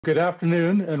Good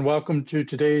afternoon and welcome to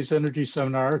today's energy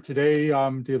seminar. Today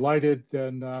I'm delighted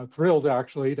and thrilled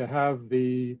actually to have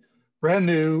the brand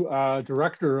new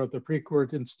director of the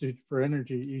Precourt Institute for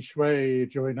Energy, Chueh,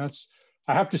 join us.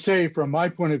 I have to say from my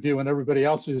point of view and everybody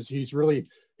else's, he's really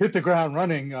hit the ground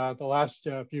running the last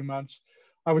few months.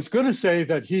 I was going to say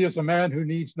that he is a man who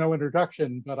needs no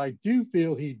introduction, but I do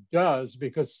feel he does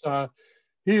because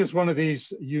he is one of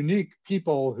these unique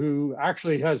people who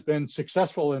actually has been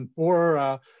successful in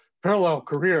four parallel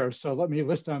careers. So let me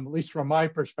list them, at least from my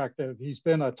perspective. He's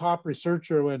been a top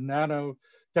researcher in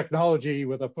nanotechnology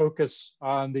with a focus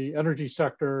on the energy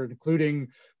sector, including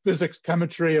physics,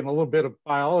 chemistry, and a little bit of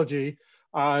biology,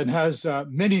 and has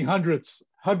many hundreds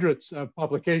of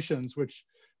publications, which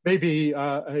may be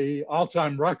an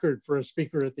all-time record for a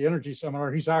speaker at the energy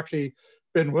seminar. He's actually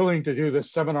been willing to do this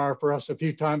seminar for us a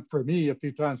few times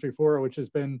before, which has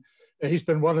been, he's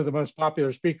been one of the most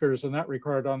popular speakers in that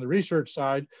regard on the research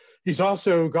side. He's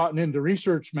also gotten into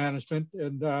research management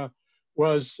and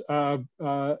is a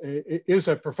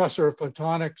professor of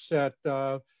photonics at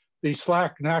the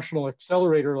SLAC National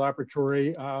Accelerator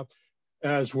Laboratory,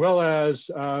 as well as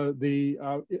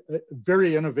the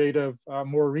very innovative,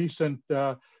 more recent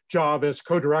job as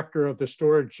co-director of the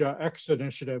StorageX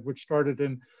initiative, which started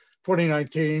in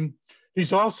 2019.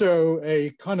 He's also a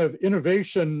kind of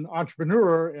innovation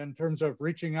entrepreneur in terms of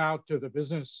reaching out to the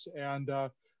business and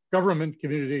government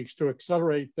communities to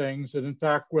accelerate things. And in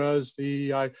fact was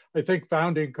the, I think,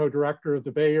 founding co-director of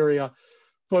the Bay Area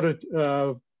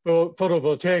Photovoltaic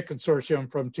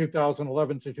Consortium from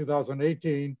 2011 to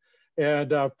 2018.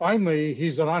 And finally,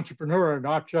 he's an entrepreneur,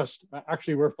 not just,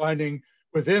 actually we're finding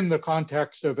within the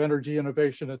context of energy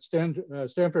innovation at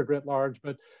Stanford writ large,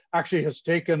 but actually has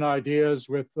taken ideas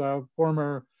with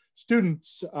former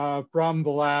students from the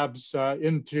labs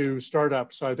into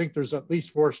startups. So I think there's at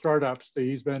least 4 startups that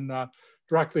he's been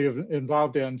directly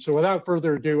involved in. So without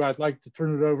further ado, I'd like to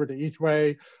turn it over to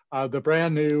Chueh, the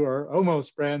brand new or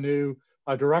almost brand new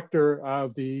director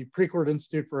of the Precourt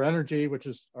Institute for Energy, which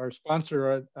is our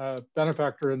sponsor,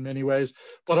 benefactor in many ways,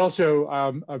 but also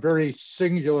a very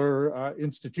singular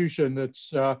institution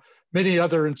that's many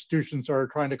other institutions are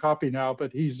trying to copy now,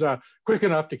 but he's quick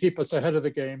enough to keep us ahead of the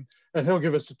game. And he'll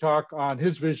give us a talk on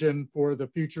his vision for the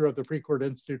future of the Precourt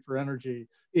Institute for Energy.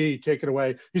 Take it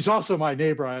away. He's also my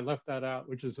neighbor. I left that out,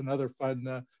 which is another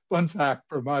fun fact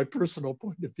from my personal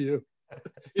point of view.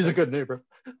 He's a good neighbor.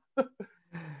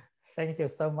 Thank you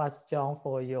so much, John,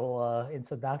 for your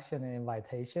introduction and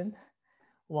invitation.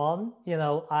 One, you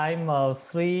know, I'm a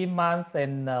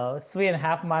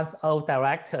 3.5 month old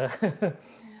director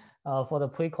for the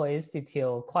Precourt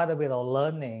Institute, quite a bit of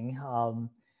learning.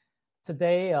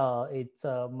 Today, it's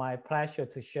my pleasure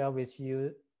to share with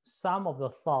you some of the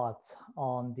thoughts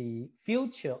on the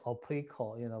future of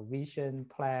Precourt, you know, vision,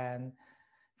 plan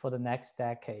for the next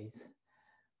decades.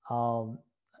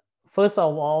 First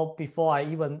of all, before I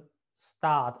even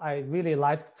start, I really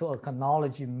like to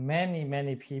acknowledge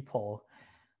many people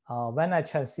when I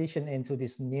transition into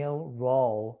this new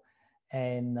role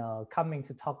and coming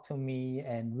to talk to me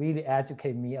and really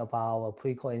educate me about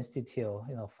Precourt Institute,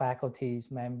 you know,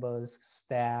 faculties, members,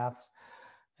 staff,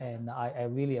 and I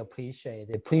really appreciate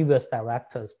the previous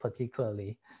directors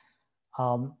particularly.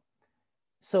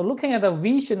 So looking at the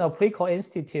vision of Precourt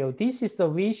Institute, this is the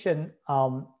vision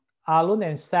Arun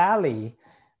and Sally,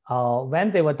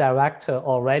 when they were director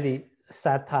already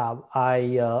set up,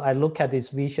 I look at this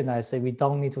vision, I say, we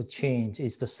don't need to change.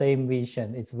 It's the same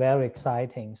vision. It's very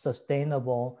exciting,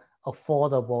 sustainable,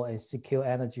 affordable, and secure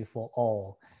energy for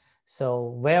all.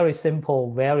 So very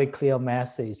simple, very clear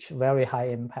message, very high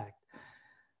impact.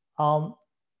 While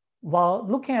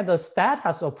looking at the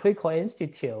status of Precourt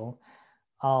Institute,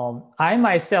 I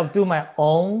myself do my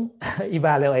own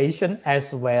evaluation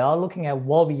as well, looking at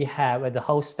what we have at the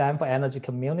whole Stanford energy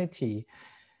community.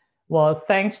 Well,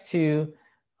 thanks to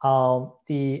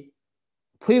the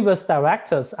previous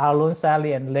directors, Arun,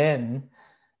 Sally, and Lynn,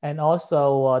 and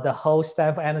also the whole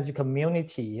Stanford energy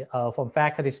community from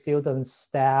faculty, students,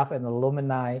 staff, and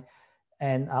alumni,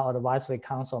 and our advisory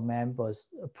council members.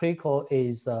 Precourt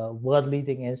is a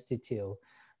world-leading institute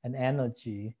in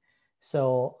energy.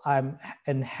 So I'm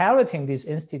inheriting this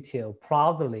institute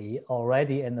proudly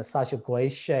already in such a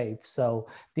great shape. So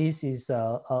this is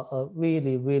a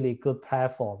really good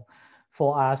platform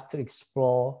for us to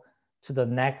explore to the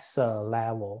next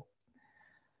level.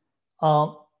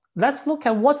 Let's look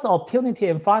at what's the opportunity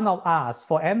in front of us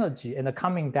for energy in the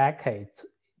coming decades.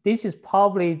 This is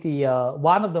probably the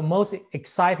one of the most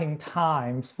exciting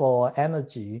times for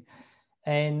energy.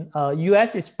 And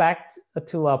US is back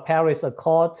to Paris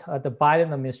Accord, the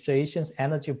Biden administration's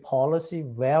energy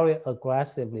policy very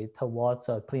aggressively towards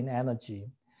clean energy.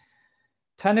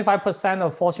 25%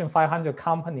 of Fortune 500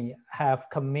 companies have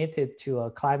committed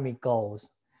to climate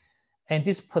goals. And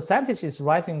this percentage is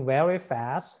rising very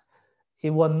fast. It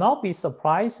will not be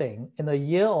surprising in a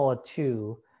year or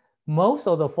two, most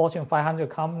of the Fortune 500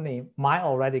 companies might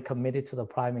already committed to the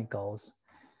climate goals.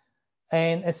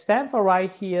 And at Stanford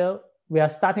right here, we are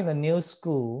starting a new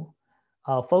school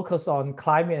focused on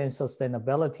climate and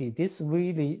sustainability. These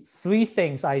really three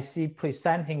things I see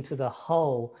presenting to the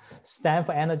whole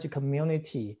Stanford energy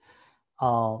community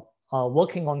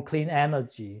working on clean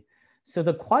energy. So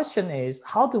the question is,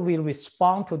 how do we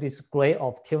respond to these great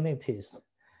opportunities?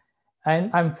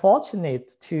 And I'm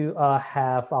fortunate to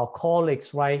have our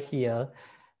colleagues right here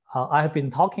I have been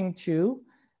talking to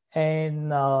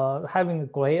and having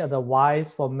great advice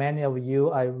for many of you,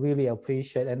 I really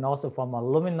appreciate, and also from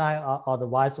alumni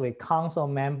advisory council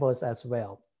members as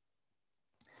well.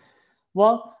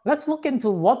 Well, let's look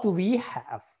into what do we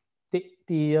have.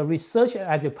 The research and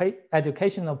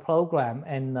educational program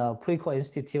and Precourt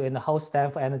Institute and the whole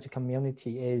Stanford energy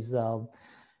community is,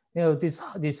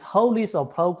 this whole list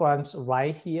of programs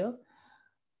right here.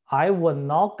 I will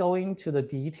not go into the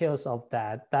details of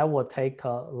that. That will take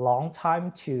a long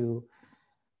time to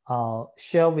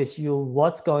share with you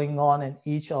what's going on in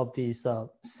each of these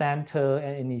center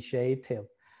and initiative.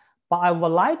 But I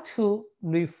would like to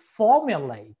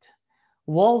reformulate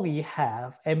what we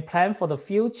have and plan for the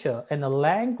future in a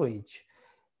language.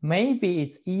 Maybe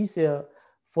it's easier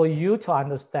for you to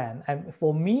understand and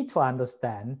for me to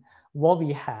understand what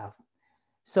we have.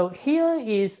 So here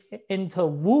is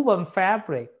interwoven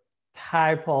fabric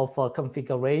type of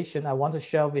configuration I want to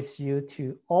share with you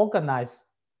to organize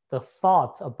the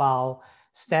thought about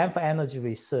Stanford energy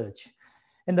research.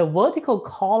 And the vertical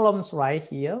columns right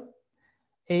here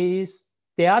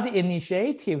they are the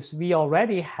initiatives we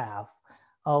already have.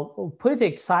 A pretty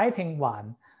exciting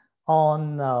one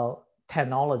on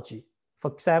technology.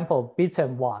 For example, bits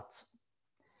and watts.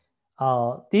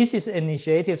 This is an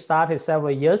initiative started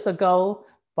several years ago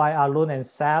by Arun and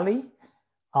Sally.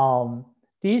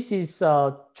 This is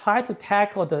try to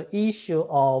tackle the issue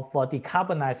of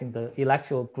decarbonizing the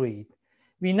electrical grid.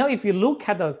 We know if you look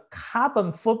at the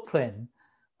carbon footprint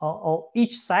of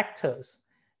each sectors,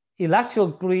 electrical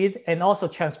grid and also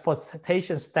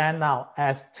transportation stand out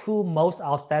as two most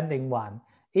outstanding ones.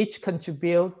 Each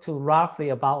contribute to roughly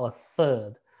about a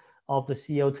third of the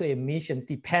CO2 emission,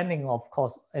 depending, of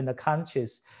course, in the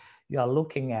countries you are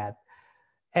looking at.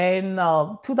 In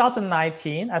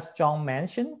 2019, as John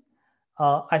mentioned,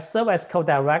 I serve as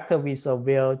co-director with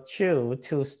Will Chueh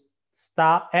to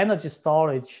start energy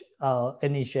storage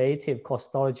initiative called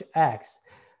StorageX.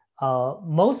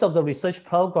 Most of the research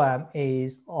program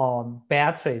is on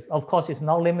batteries. Of course, it's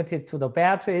not limited to the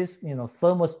batteries,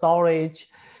 thermal storage,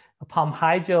 pumped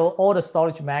hydro, all the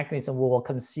storage mechanisms we will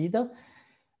consider.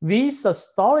 With the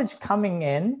storage coming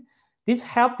in, this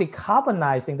helps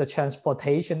decarbonizing the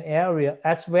transportation area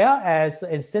as well as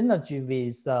in synergy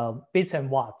with bits and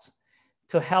watts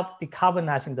to help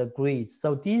decarbonizing the grids.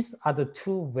 So these are the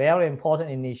two very important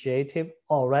initiatives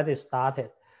already started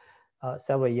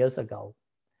several years ago.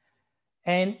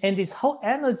 And this whole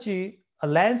energy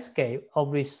landscape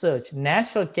of research,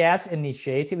 natural gas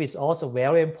initiative is also a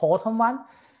very important one.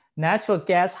 Natural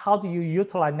gas, how do you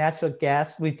utilize natural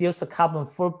gas, reduce the carbon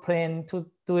footprint to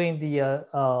doing the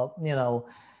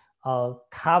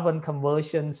carbon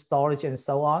conversion, storage, and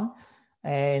so on.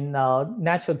 And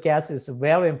natural gas is a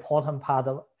very important part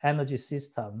of energy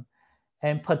system.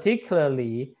 And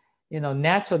particularly,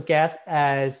 natural gas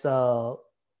as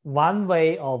one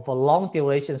way of a long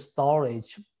duration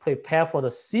storage, prepare for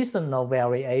the seasonal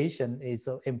variation is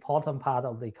an important part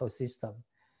of the ecosystem.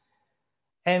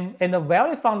 And a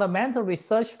very fundamental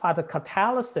research part of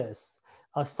catalysis,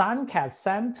 a SunCat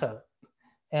Center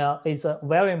is a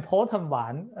very important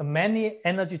one. Many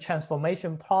energy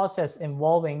transformation process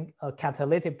involving a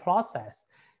catalytic process.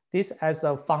 This as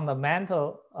a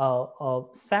fundamental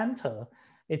center,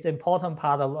 it's important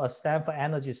part of a Stanford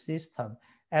energy system,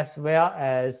 as well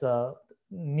as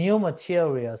new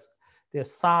materials, the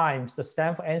science, the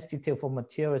Stanford Institute for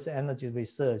Materials and Energy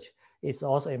Research is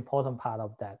also an important part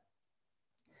of that.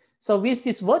 So with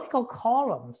these vertical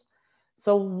columns,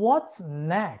 so what's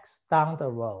next down the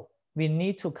road? We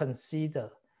need to consider.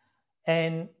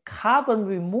 And carbon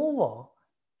removal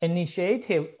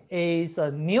initiative is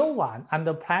a new one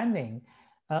under planning.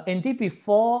 Indeed,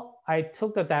 before I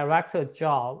took the director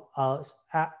job,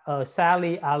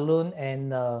 Sally, Arun,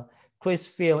 and Chris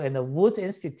Field and the Woods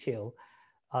Institute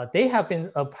They have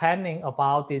been planning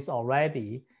about this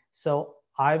already. So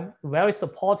I'm very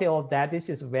supportive of that. This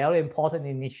is a very important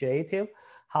initiative.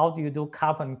 How do you do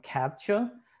carbon capture,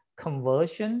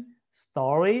 conversion,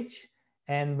 storage,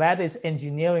 and whether it's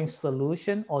engineering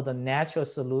solution or the natural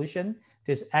solution?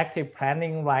 There's active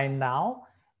planning right now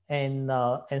and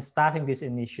starting this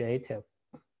initiative.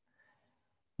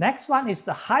 Next one is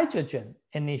the hydrogen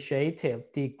initiative.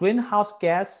 The greenhouse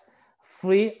gas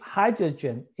free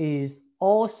hydrogen is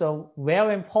also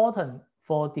very important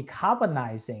for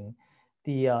decarbonizing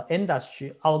the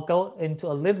industry. I'll go into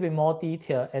a little bit more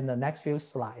detail in the next few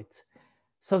slides.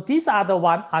 So these are the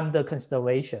ones under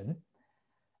consideration.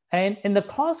 And in the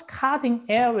cross-cutting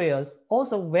areas,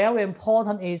 also very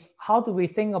important is how do we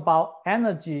think about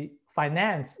energy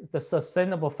finance, the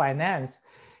sustainable finance.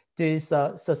 This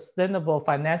sustainable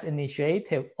finance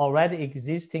initiative already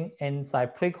existing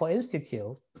inside Precourt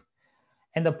Institute.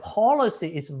 And the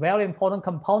policy is a very important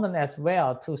component as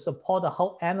well to support the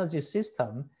whole energy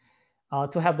system.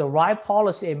 To have the right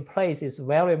policy in place is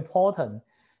very important.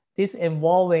 This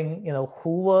involving,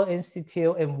 Hoover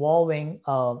Institute, involving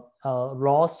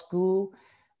law school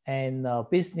and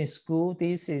business school.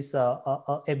 This is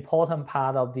an important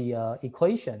part of the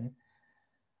equation.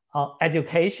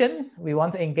 Education, we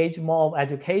want to engage more of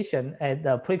education at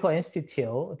the Precourt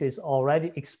Institute. This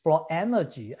already explore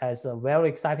energy as a very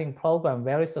exciting program,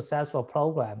 very successful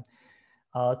program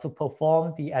to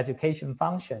perform the education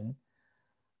function.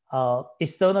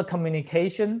 External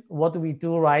communication, what do we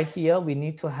do right here? We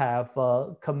need to have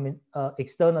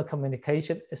external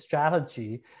communication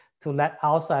strategy to let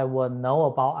outside world know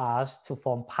about us to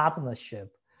form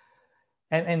partnership.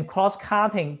 And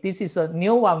cross-cutting, this is a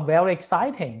new one, very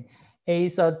exciting,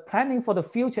 is planning for the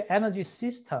future energy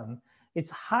system. It's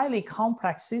highly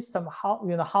complex system,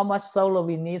 how much solar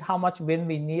we need, how much wind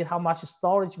we need, how much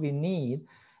storage we need,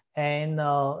 and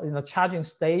charging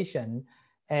station,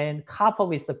 and coupled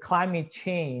with the climate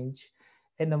change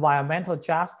and environmental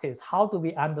justice. How do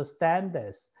we understand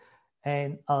this?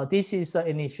 And this is an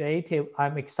initiative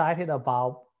I'm excited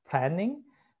about planning.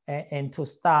 And to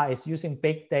start is using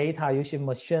big data, using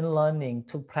machine learning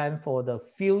to plan for the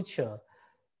future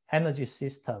energy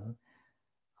system.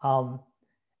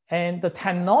 And the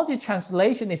technology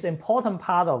translation is an important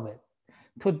part of it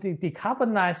to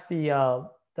decarbonize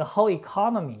the whole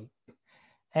economy.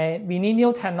 And we need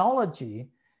new technology.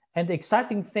 And the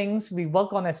exciting things we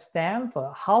work on at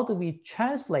Stanford, how do we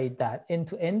translate that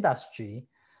into industry?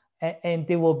 And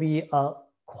there will be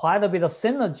quite a bit of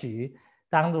synergy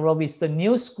down the road with the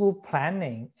new school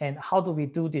planning and how do we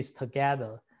do this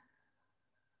together.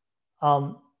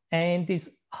 And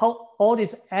all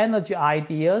these energy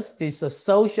ideas, this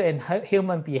social and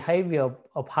human behavior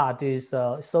part, this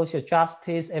social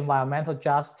justice, environmental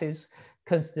justice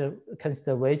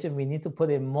consideration, we need to put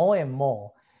in more and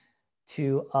more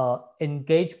to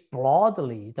engage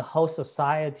broadly the whole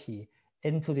society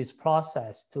into this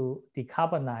process to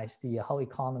decarbonize the whole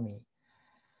economy.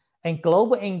 And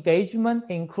global engagement,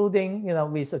 including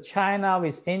with China,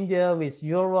 with India, with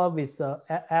Europe, with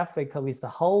Africa, with the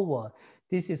whole world.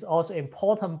 This is also an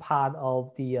important part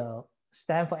of the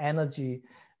Stanford energy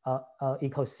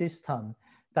ecosystem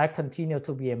that continue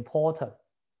to be important.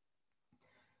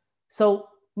 So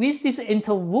with this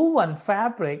interwoven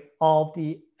fabric of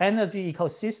the energy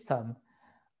ecosystem,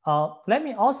 let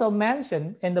me also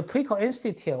mention, and the Precourt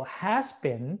Institute has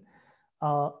been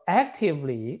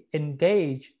actively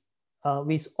engaged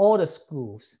with all the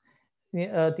schools.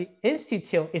 The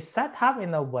institute is set up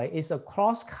in a way, it's a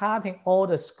cross-cutting all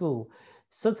the school.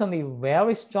 Certainly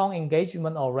very strong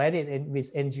engagement already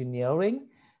with engineering,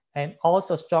 and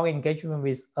also strong engagement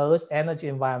with Earth, Energy,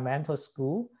 Environmental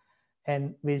School,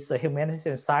 and with humanities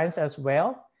and science as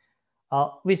well.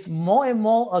 With more and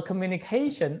more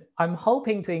communication, I'm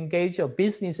hoping to engage a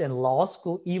business and law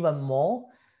school even more.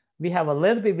 We have a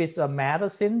little bit with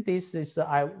medicine. This is,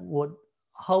 I would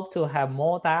hope to have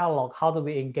more dialogue. How do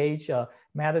we engage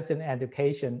medicine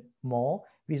education more?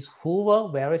 With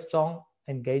Hoover, very strong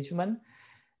engagement.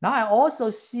 Now I also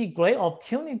see great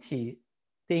opportunity,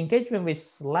 the engagement with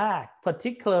SLAC,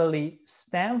 particularly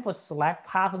Stanford SLAC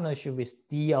partnership with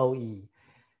DOE.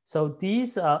 So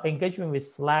this engagement with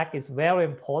SLAC is very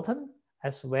important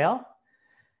as well.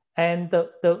 And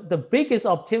the biggest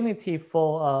opportunity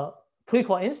for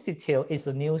Precourt Institute is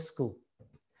a new school.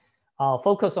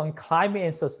 Focus on climate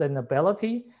and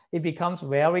sustainability. It becomes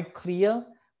very clear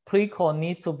Precourt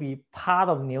needs to be part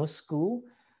of new school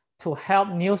to help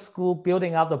new school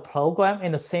building up the program.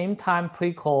 In the same time,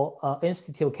 Precourt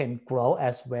Institute can grow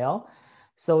as well.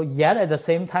 So yet at the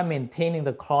same time, maintaining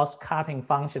the cross-cutting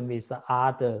function with the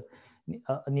other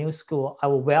a new school, I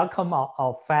will welcome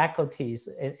our faculties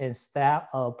and staff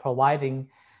providing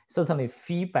certainly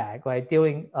feedback, right,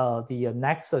 during the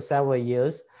next several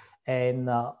years, and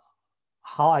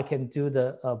how I can do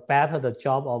better the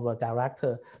job of a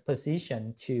director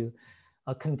position to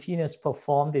continue to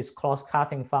perform this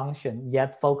cross-cutting function,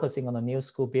 yet focusing on the new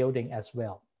school building as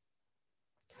well.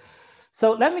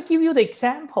 So let me give you the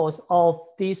examples of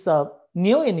this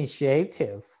new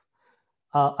initiative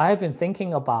I have been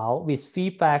thinking about with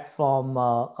feedback from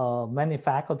many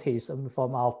faculties and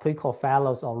from our Precourt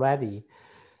fellows already.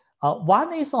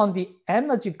 One is on the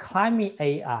energy climate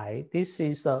AI. This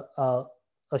is a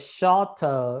short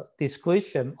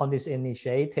description on this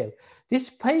initiative. This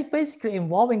basically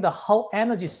involving the whole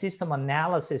energy system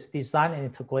analysis, design, and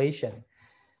integration.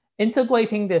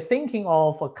 Integrating the thinking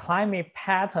of a climate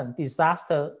pattern,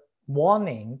 disaster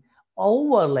warning,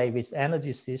 overlay with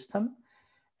energy system,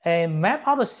 and map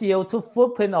out the CO2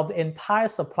 footprint of the entire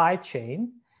supply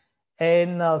chain,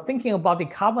 and thinking about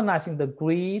decarbonizing the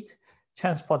grid,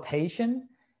 transportation,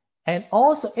 and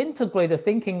also integrate the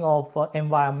thinking of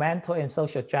environmental and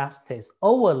social justice,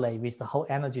 overlay with the whole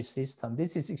energy system.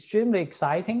 This is extremely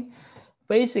exciting,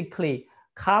 basically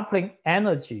coupling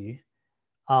energy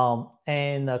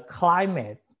and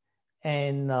climate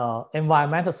and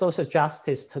environmental social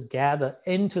justice together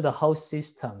into the whole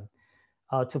system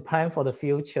to plan for the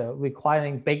future,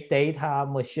 requiring big data,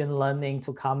 machine learning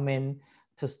to come in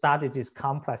to study this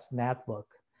complex network.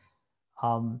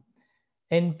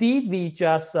 Indeed, we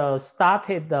just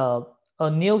started a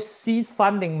new seed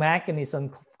funding mechanism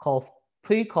called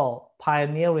Precourt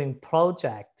Pioneering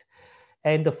Project.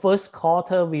 And the first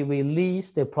quarter, we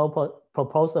released the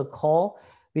proposal call.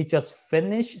 We just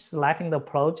finished selecting the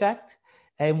project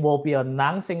and will be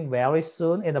announcing very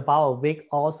soon. In about a week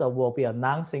also, we'll be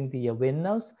announcing the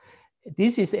winners.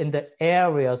 This is in the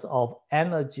areas of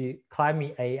energy,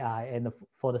 climate AI, and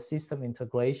for the system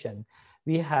integration.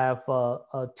 We have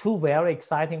two very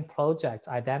exciting projects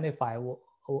identified.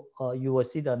 You will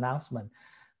see the announcement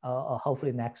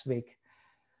hopefully next week.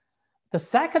 The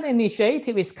second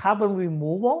initiative is carbon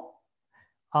removal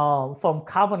from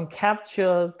carbon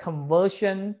capture,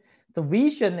 conversion. The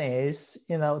vision is,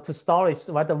 to storage.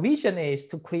 What the vision is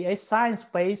to create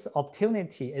science-based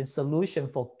opportunity and solution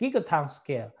for gigaton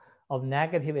scale of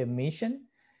negative emission.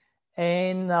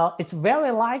 And it's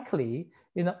very likely,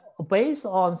 based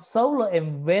on solar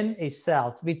and wind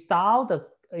itself, without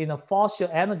the fossil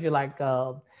energy like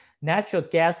natural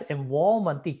gas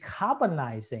involvement,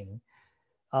 decarbonizing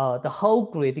the whole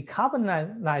grid,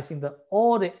 decarbonizing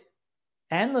all the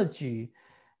energy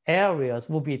areas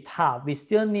will be tough. We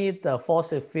still need the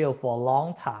fossil fuel for a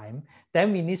long time.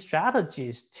 Then we need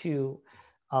strategies to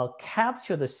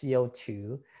capture the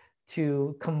CO2,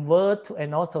 to convert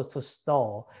and also to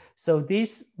store. So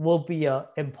this will be an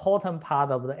important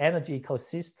part of the energy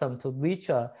ecosystem to reach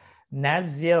a net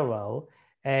zero.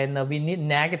 And we need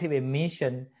negative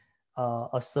emission,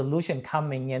 a solution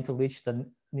coming in to reach the,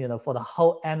 for the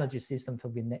whole energy system to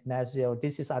be net zero.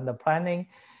 This is under planning.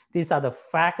 These are the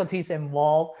faculties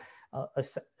involved.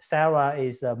 Sarah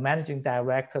is the managing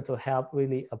director to help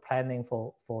really planning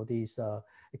for this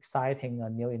exciting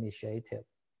new initiative.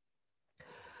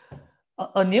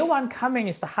 A new one coming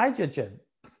is the hydrogen.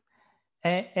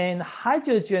 And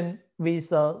hydrogen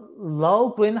with a low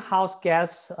greenhouse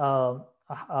gas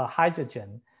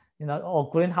hydrogen, or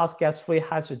greenhouse gas free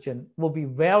hydrogen will be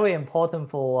very important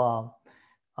for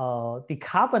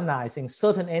decarbonizing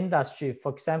certain industry,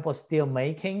 for example, steel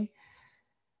making,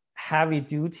 heavy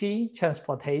duty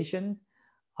transportation,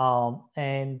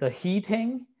 and the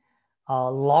heating,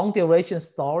 long duration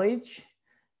storage.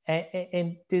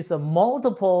 And these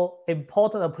multiple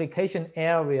important application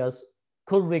areas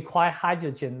could require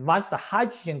hydrogen once the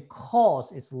hydrogen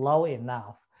cost is low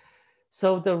enough.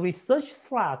 So the research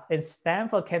thrust in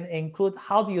Stanford can include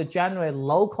how do you generate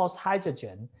low-cost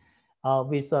hydrogen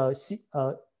with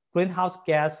greenhouse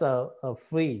gas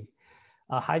free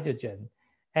hydrogen,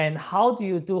 and how do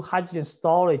you do hydrogen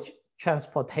storage,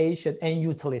 transportation, and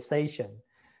utilization.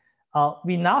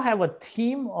 We now have a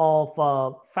team of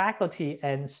faculty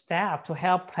and staff to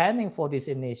help planning for this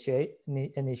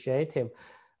initiative.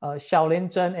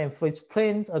 Xiaolin Zheng and Fritz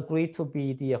Prinz agreed to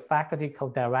be the faculty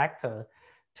co-director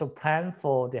to plan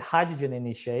for the hydrogen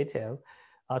initiative.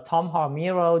 Tom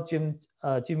Harmiro,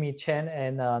 Jimmy Chen,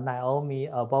 and Naomi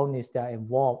Bonis, they are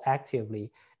involved actively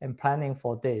in planning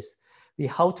for this. We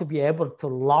hope to be able to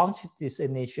launch this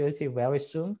initiative very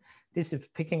soon. This is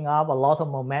picking up a lot of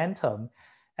momentum.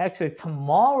 Actually,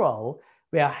 tomorrow,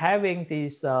 we are having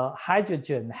this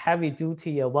hydrogen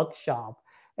heavy-duty workshop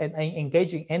and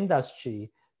engaging industry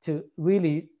to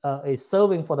really is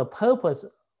serving for the purpose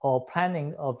or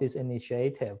planning of this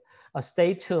initiative.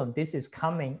 Stay tuned. This is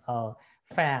coming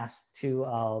fast to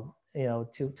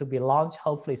to be launched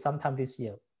hopefully sometime this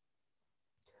year.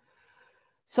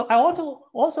 So I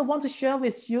also want to share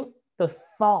with you the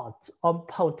thoughts on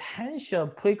potential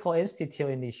Precourt Institute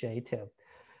initiative.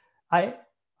 I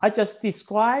just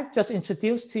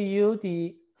introduced to you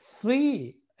the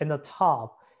 3 in the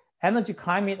top: energy,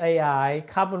 climate, AI,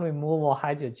 carbon removal,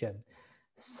 hydrogen.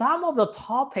 Some of the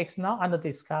topics now under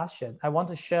discussion I want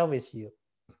to share with you.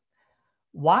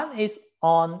 One is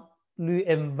on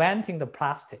reinventing the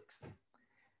plastics.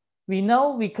 We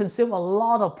know we consume a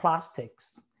lot of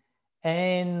plastics,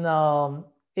 and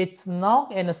it's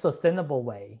not in a sustainable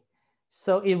way.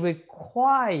 So it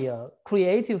requires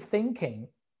creative thinking,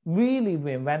 really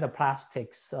reinvent the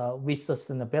plastics with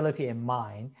sustainability in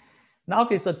mind. Now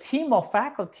there's a team of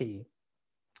faculty,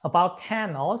 about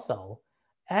 10 also,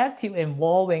 active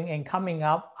involving and coming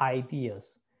up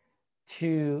ideas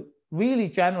to really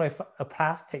generate a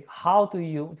plastic. How do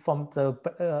you, from the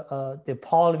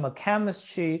polymer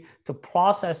chemistry to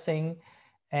processing,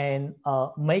 and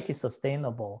make it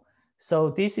sustainable? So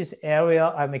this is area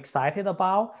I'm excited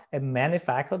about, and many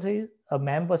faculty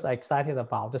members are excited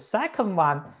about. The second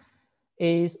one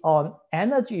is on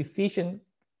energy efficient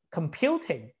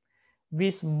computing.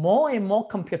 With more and more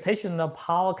computational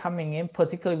power coming in,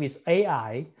 particularly with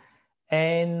AI,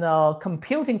 and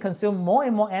computing consumes more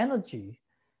and more energy.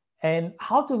 And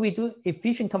how do we do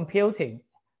efficient computing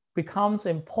becomes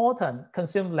important,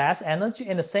 consume less energy,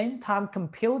 and at the same time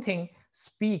computing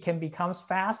speed can become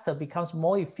faster, becomes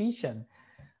more efficient.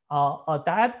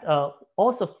 That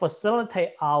also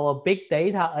facilitate our big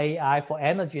data AI for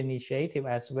energy initiative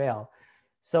as well.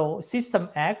 So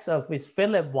SystemX with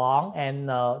Philip Wang and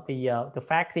the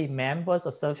faculty members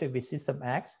associated with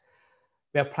SystemX,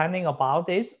 we are planning about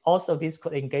this. Also, this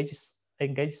could engage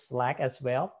SLAC as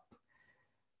well.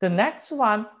 The next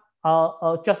one,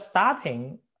 just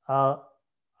starting,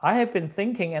 I have been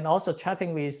thinking and also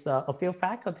chatting with a few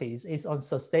faculties, is on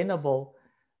sustainable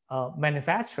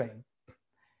manufacturing.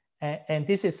 And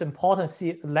this is important,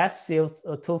 less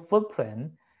CO2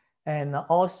 footprint, and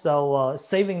also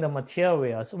saving the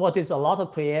materials. What is a lot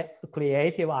of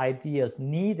creative ideas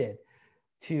needed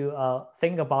to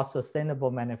think about sustainable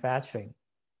manufacturing.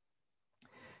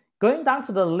 Going down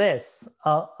to the list,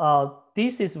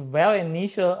 this is very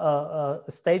initial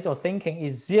stage of thinking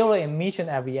is zero emission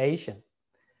aviation.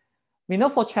 We know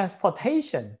for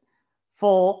transportation,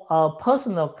 for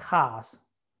personal cars,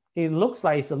 it looks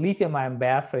like it's a lithium-ion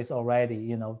batteries already.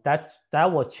 You know, that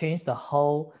will change the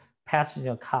whole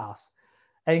passenger cars.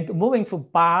 And moving to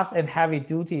bus and heavy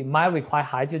duty might require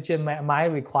hydrogen, might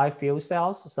require fuel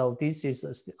cells. So this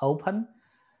is open.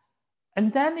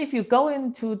 And then if you go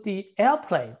into the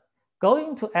airplane,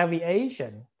 going to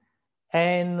aviation,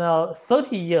 and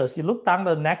 30 years, you look down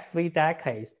the next 3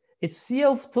 decades, its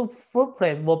CO2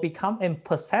 footprint will become, in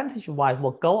percentage-wise,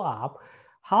 will go up.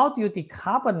 How do you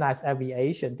decarbonize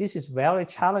aviation? This is very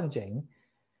challenging.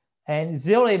 And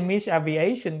zero-emission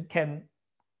aviation can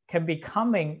be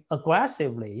coming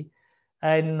aggressively.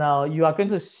 And you are going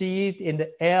to see it in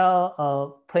the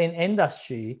airplane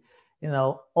industry. You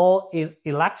know, all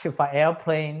electrified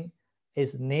airplane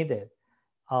is needed.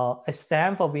 At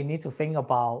Stanford, we need to think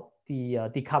about the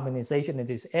decarbonization in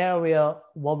this area,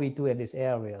 what we do in these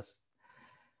areas.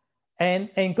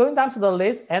 And going down to the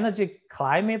list, energy,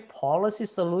 climate, policy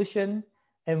solution,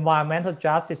 environmental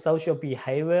justice, social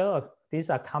behavior, these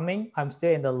are coming. I'm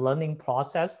still in the learning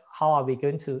process. How are we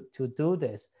going to do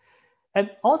this?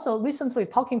 And also recently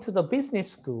talking to the business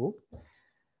school,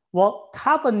 well,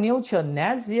 carbon neutral,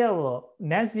 net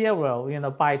zero, you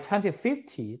know, by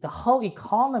 2050, the whole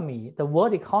economy, the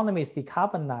world economy is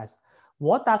decarbonized.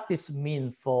 What does this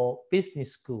mean for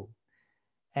business school?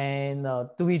 And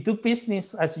do we do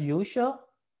business as usual?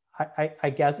 I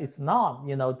guess it's not.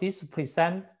 You know, these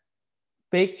present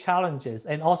big challenges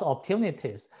and also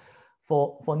opportunities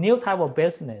for new type of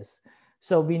business.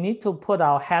 So we need to put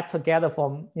our head together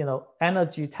from, you know,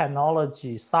 energy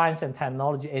technology, science and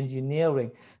technology,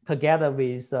 engineering, together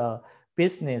with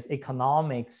business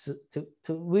economics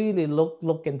to really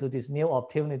look into this new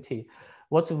opportunity.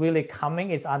 What's really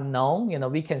coming is unknown. You know,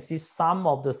 we can see some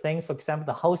of the things, for example,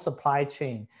 the whole supply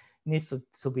chain needs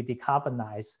to be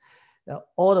decarbonized.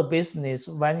 All the business,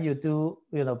 when you do,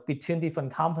 you know, between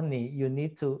different companies, you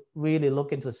need to really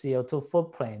look into CO2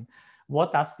 footprint.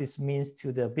 What does this mean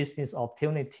to the business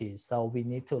opportunities? So we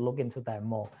need to look into that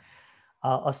more.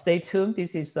 Stay tuned.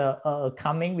 This is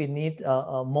coming. We need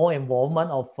more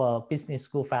involvement of business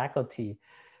school faculty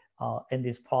in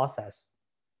this process.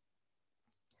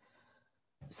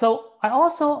 So I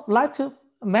also like to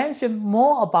mention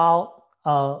more about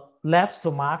labs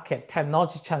to market,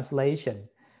 technology translation.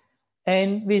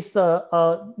 And with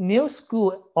the new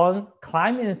school on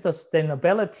climate and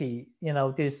sustainability,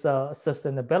 this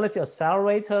sustainability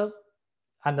accelerator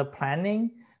under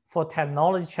planning for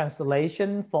technology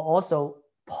translation, for also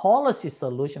policy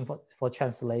solution for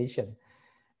translation.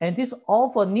 And this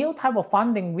offer new type of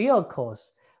funding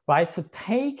vehicles, right, to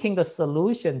taking the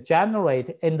solution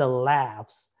generated in the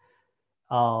labs,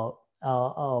 going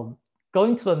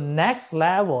to the next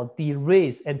level,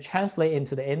 de-risk and translate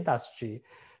into the industry,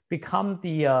 become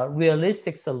the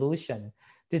realistic solution.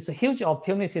 There's huge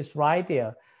opportunities right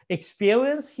there.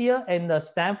 Experience here in the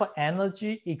Stanford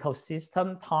Energy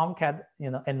Ecosystem Tomcat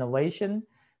Innovation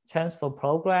Transfer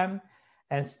Program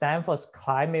and Stanford's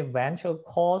Climate Venture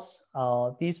course.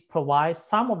 These provide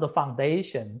some of the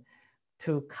foundation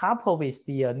to couple with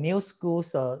the new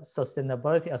school's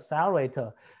sustainability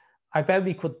accelerator. I bet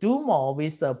we could do more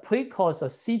with the Precourt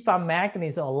seed fund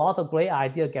mechanism. A lot of great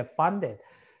ideas get funded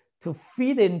to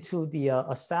feed into the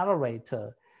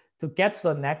accelerator to get to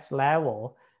the next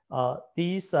level.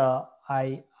 These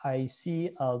I see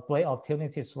great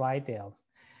opportunities right there.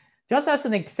 Just as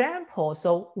an example,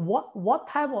 so what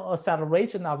type of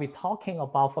acceleration are we talking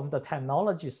about from the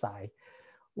technology side?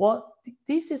 Well,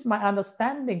 this is my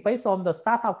understanding based on the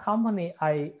startup company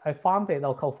I founded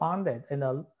or co-founded in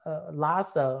the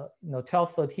last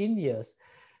 12, 13 years.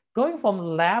 Going from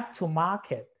lab to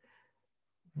market,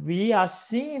 we are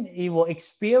seeing it will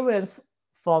experience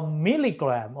from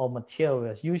milligram of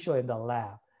materials, usually in the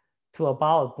lab, to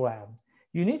about a gram.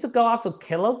 You need to go up to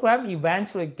kilogram,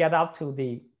 eventually get up to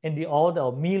in the order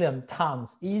of million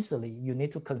tons easily. You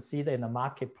need to consider in the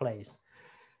marketplace.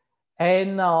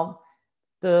 And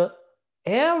the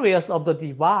areas of the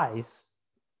device,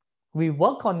 we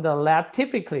work on the lab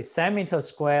typically centimeter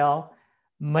square,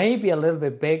 maybe a little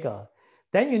bit bigger.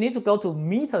 Then you need to go to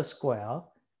meter square,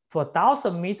 to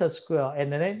 1,000 meters square,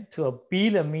 and then to 1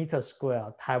 billion meters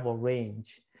square type of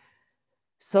range.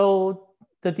 So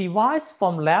the device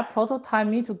from lab prototype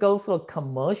need to go through a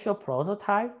commercial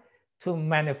prototype to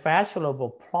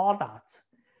manufacturable products.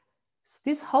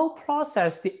 This whole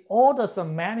process, the orders of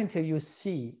magnitude you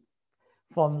see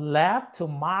from lab to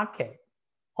market,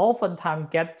 oftentimes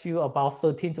get you about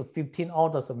 13 to 15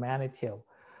 orders of magnitude.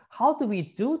 How do we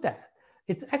do that?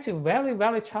 It's actually a very,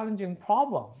 very challenging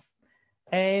problem.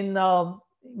 And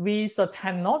with the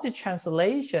technology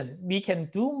translation, we can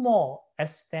do more at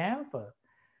Stanford.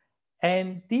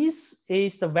 And this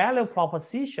is the value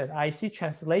proposition I see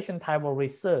translation type of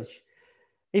research.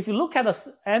 If you look at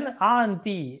an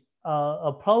R&D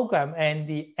program and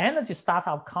the energy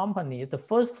startup company, the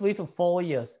first 3 to 4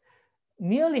 years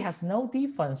nearly has no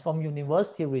difference from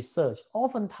university research.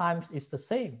 Oftentimes it's the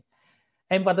same.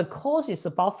 But the cost is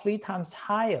about 3 times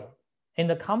higher in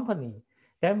the company.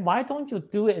 Then why don't you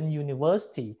do it in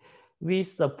university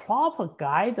with the proper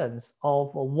guidance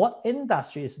of what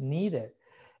industry is needed?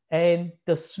 And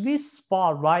the sweet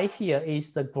spot right here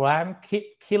is the gram,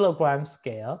 kilogram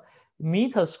scale,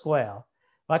 meter square,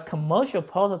 like commercial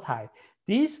prototype.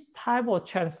 This type of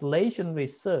translation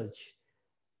research,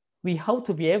 we hope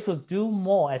to be able to do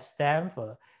more at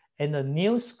Stanford in the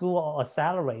new school or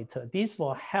accelerator. This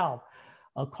will help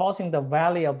causing the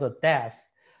value of the Dept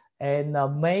and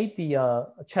make the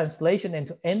translation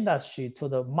into industry to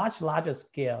the much larger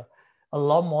scale a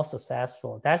lot more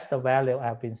successful. That's the value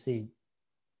I've been seeing.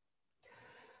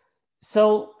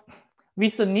 So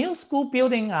with the new school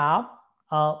building up,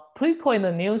 Precourt in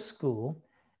the new school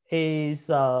is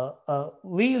a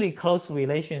really close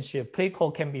relationship.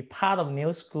 Precourt can be part of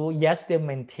new school. Yes, they're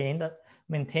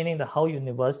maintaining the whole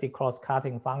university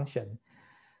cross-cutting function.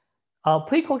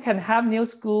 Precourt can have new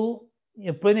school,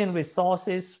 bringing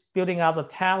resources, building up the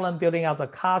talent, building up the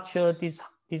culture. These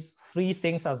 3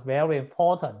 things are very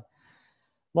important.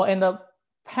 Well, in the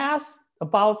past,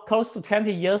 about close to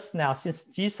 20 years now, since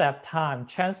GSAP time,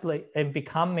 translate and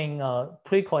becoming a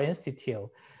Precourt Institute.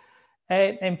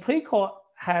 And Precourt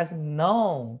has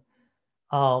known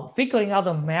figuring out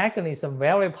the mechanism,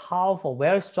 very powerful,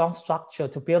 very strong structure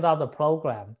to build out the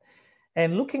program.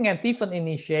 And looking at different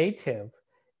initiatives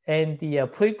and the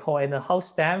Precourt and the whole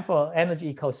Stanford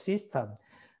energy ecosystem,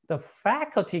 the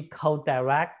faculty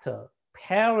co-director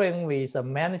pairing with a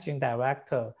managing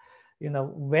director,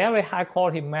 very high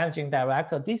quality managing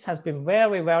director. This has been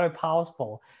very, very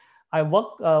powerful. I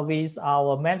work with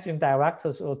our managing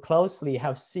directors who closely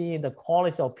have seen the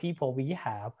quality of people we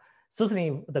have.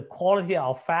 Certainly the quality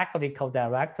of faculty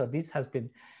co-director, this has been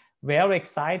very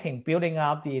exciting, building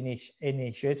up the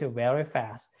initiative very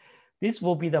fast. This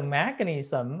will be the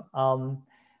mechanism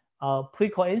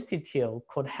Precourt Institute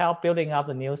could help building up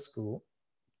the new school.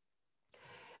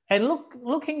 And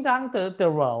looking down the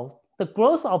road, the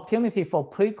growth opportunity for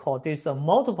Precourt is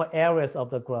multiple areas of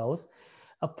the growth.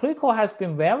 Precourt has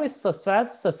been very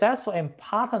successful in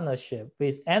partnership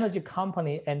with energy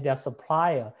company and their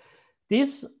supplier.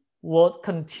 This will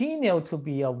continue to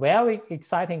be a very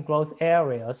exciting growth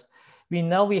areas. We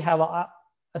know we have a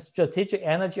strategic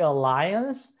energy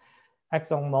alliance,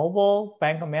 ExxonMobil,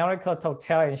 Bank of America,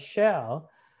 Total, and Shell.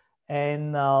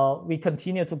 And we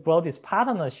continue to grow this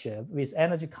partnership with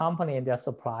energy company and their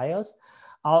suppliers.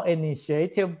 Our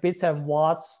initiative, Bits and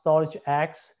Watts,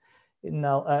 StorageX,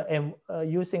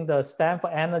 using the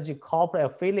Stanford Energy Corporate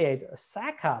Affiliate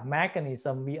SACA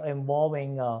mechanism, we are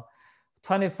involving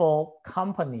 24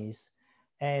 companies,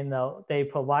 and they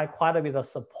provide quite a bit of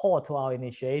support to our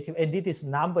initiative. And this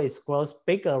number is grows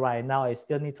bigger right now. I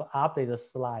still need to update the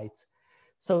slides.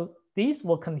 So these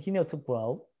will continue to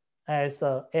grow as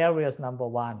areas number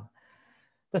one.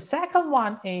 The second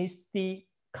one is the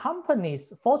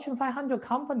companies, Fortune 500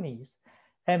 companies,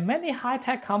 and many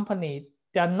high-tech companies.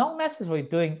 They are not necessarily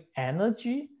doing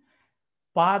energy,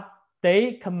 but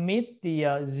they commit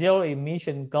the zero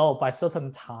emission goal by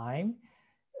certain time.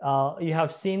 You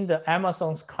have seen the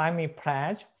Amazon's climate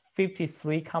pledge,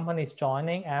 53 companies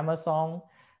joining Amazon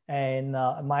and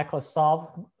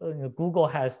Microsoft. Google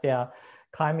has their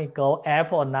climate goal.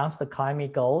 Apple announced the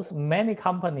climate goals. Many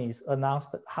companies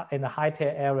announced in the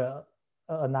high-tech area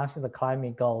announcing the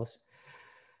climate goals.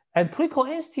 And Precourt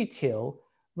Institute,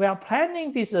 we are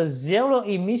planning this zero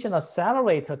emission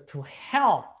accelerator to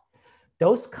help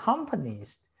those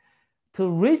companies to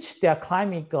reach their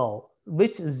climate goal,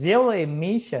 reach zero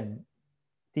emission.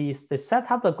 They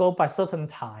set up the goal by certain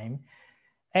time.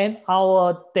 And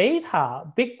our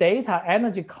data, big data,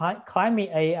 energy, climate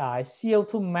AI,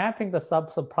 CO2 mapping the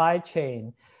supply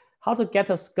chain, how to get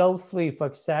a scope 3, for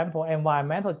example,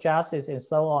 environmental justice and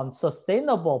so on,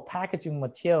 sustainable packaging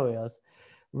materials,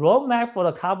 roadmap for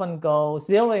the carbon goal,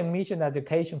 zero emission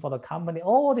education for the company,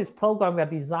 all this program we are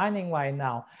designing right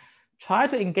now, try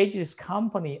to engage this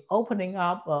company, opening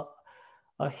up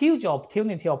a huge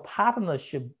opportunity of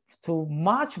partnership to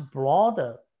much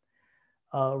broader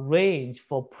range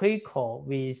for Precourt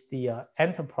with the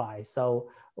enterprise.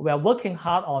 So we are working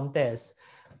hard on this.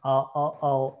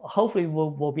 Hopefully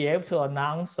we'll be able to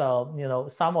announce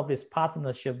some of this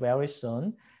partnership very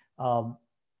soon.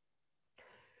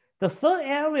 The third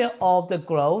area of the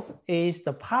growth is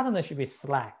the partnership with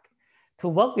SLAC to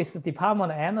work with the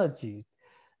Department of Energy.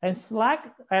 And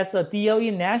SLAC as a DOE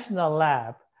national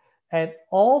lab and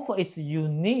offer its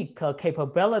unique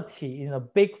capability in a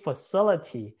big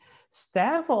facility.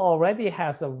 Stanford already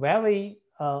has a very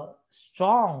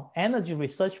strong energy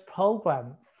research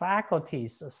program,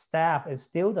 faculties, staff, and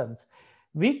students.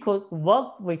 We could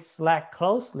work with SLAC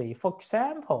closely. For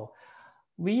example,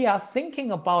 we are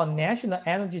thinking about a National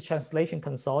Energy Translation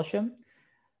Consortium.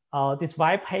 This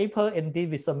white paper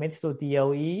indeed we submitted to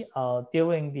DOE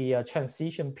during the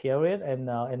transition period in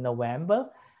November.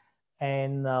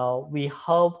 And we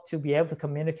hope to be able to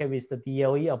communicate with the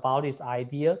DOE about this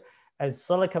idea. And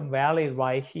Silicon Valley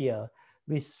right here,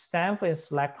 with Stanford and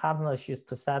SLAC partnerships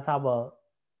to set up a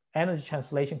energy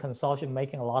translation consortium,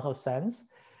 making a lot of sense.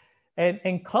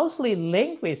 And closely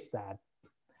linked with that.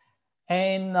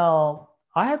 And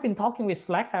I have been talking with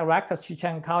SLAC director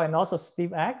Chi-Chang Kao and also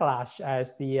Steve Aglash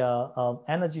as the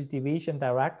energy division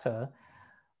director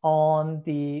on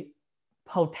the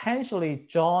potentially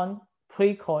joint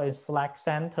Precourt and SLAC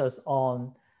centers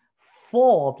on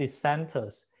 4 of these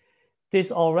centers.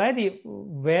 There's already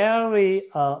very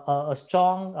a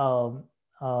strong of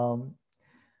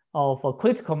a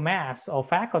critical mass of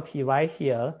faculty right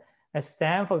here at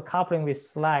Stanford coupling with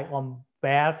SLAC on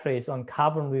batteries, on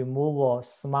carbon removal,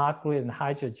 smart grid, and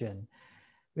hydrogen.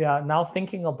 We are now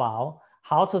thinking about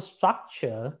how to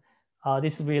structure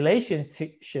this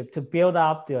relationship to build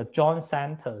up the joint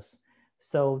centers.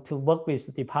 So to work with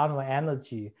the Department of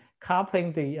Energy,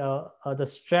 coupling the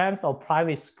strength of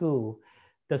private school,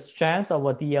 the strength of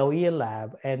a DOE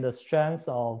lab, and the strength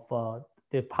of the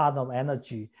Department of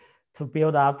Energy to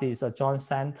build up this joint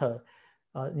center,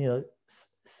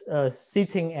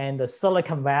 sitting in the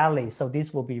Silicon Valley. So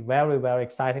this will be very, very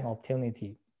exciting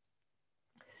opportunity.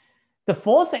 The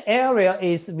fourth area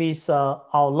is with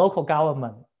our local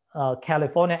government,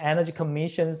 California Energy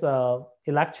Commission's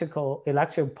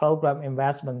electric program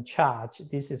investment charge.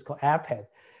 This is called APID.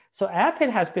 So APID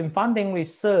has been funding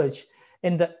research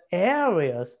in the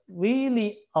areas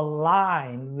really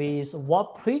aligned with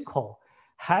what Precourt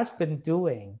has been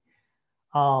doing.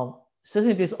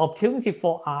 Certainly this opportunity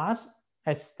for us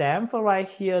at Stanford right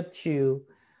here to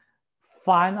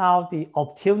find out the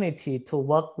opportunity to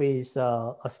work with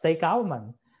a state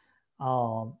government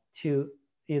to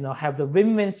have the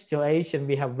win-win situation.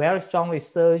 We have very strong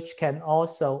research, can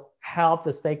also help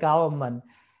the state government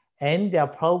and their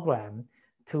program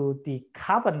to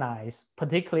decarbonize,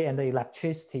 particularly in the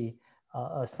electricity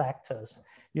sectors.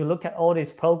 You look at all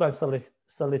these program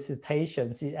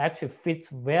solicitations, it actually fits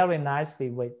very nicely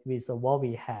with what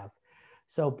we have.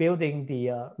 So building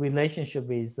the relationship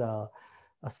with a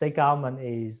state government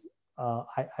is,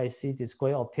 I see this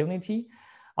great opportunity.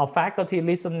 Our faculty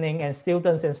listening and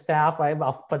students and staff, right,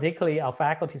 particularly our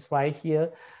faculties right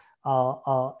here,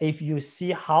 if you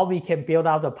see how we can build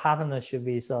out a partnership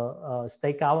with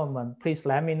state government, please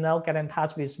let me know, get in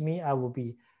touch with me. I will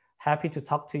be happy to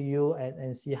talk to you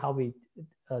and see how we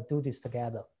do this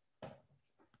together.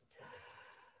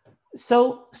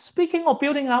 So speaking of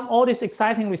building up all this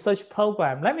exciting research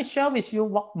program, let me share with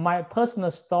you my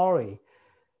personal story.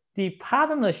 The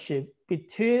partnership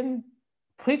between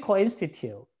Precourt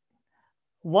Institute,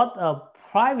 what a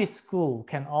private school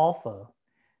can offer,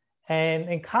 and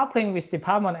in coupling with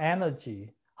Department of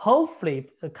Energy, hopefully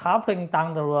coupling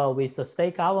down the road with the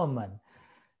state government,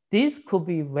 this could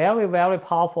be very, very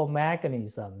powerful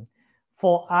mechanism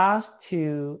for us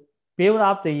to build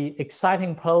up the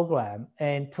exciting program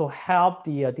and to help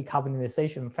the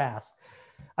decarbonization fast.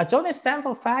 I joined the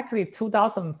Stanford faculty in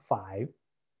 2005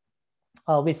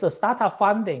 with a startup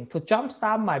funding to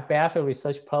jumpstart my battery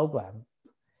research program.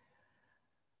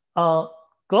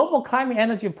 Global Climate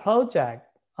Energy Project,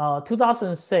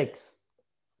 2006,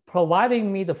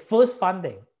 providing me the first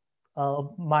funding.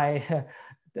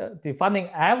 The funding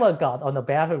I ever got on the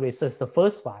battery research, the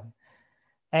first one.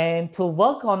 And to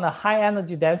work on a high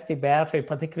energy density battery,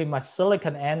 particularly my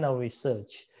silicon anode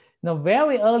research.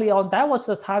 Very early on, that was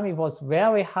the time it was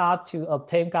very hard to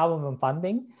obtain government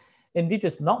funding. Indeed,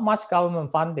 there's not much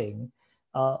government funding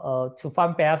to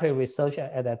fund battery research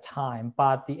at that time,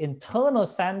 but the internal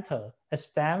center at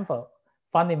Stanford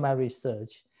funding my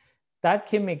research. That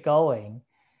kept me going.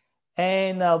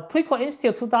 And Precourt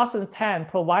Institute 2010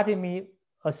 provided me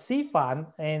a seed fund,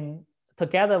 and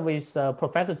together with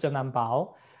Professor Zhenan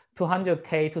Bao,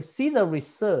 200K to see the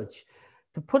research,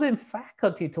 to put in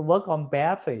faculty to work on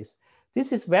batteries.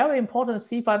 This is very important.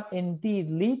 seed fund indeed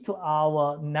lead to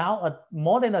our now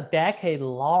more than a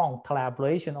decade-long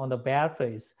collaboration on the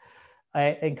batteries,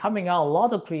 and coming out a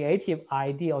lot of creative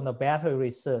idea on the battery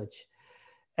research.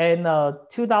 And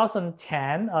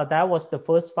 2010, that was the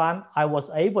first fund I was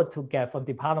able to get from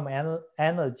Department of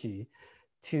Energy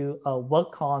to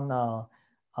work on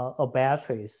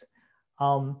batteries.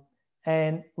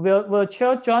 And we're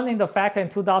joining the faculty in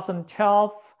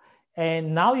 2012.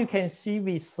 And now you can see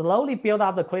we slowly build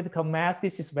up the critical mass.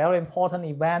 This is very important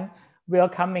event. We are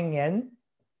coming in,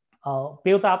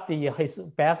 build up his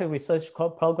battery research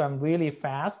program really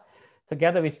fast,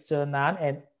 together with Zhenan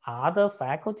and other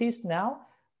faculties now.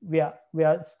 We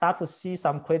are start to see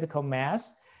some critical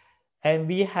mass. And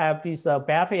we have this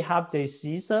battery hub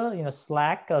disease,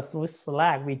 SLAC, through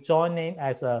SLAC, we join in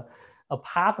as a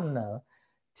partner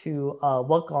to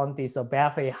work on this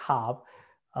battery hub.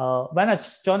 When I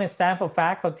joined Stanford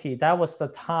faculty, that was the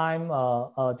time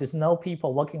there's no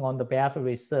people working on the battery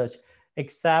research,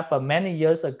 except many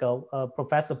years ago,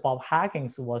 Professor Bob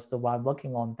Huggins was the one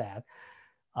working on that.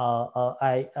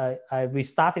 I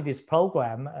restarted this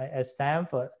program at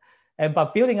Stanford,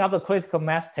 but building up the critical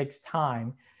mass takes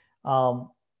time.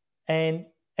 And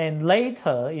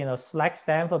later, SLAC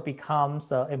Stanford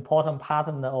becomes an important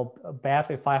partner of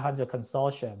Battery 500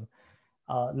 Consortium,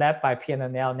 led by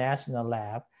PNNL National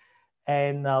Lab.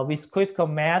 And with critical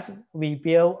mass, we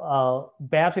build a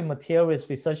battery materials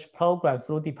research program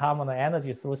through Department of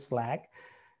Energy, through SLAC,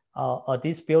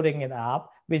 this building it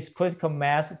up. With critical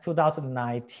mass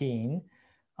 2019,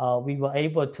 we were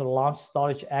able to launch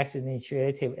StorageX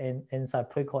initiative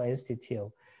inside Precourt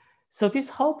Institute. So this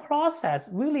whole process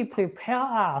really prepared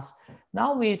us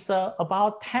now with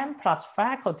about 10 plus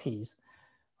faculties,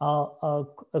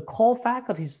 core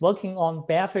faculties working on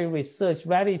battery research,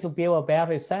 ready to build a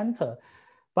battery center.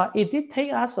 But it did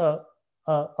take us a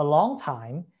long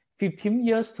time, 15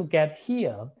 years to get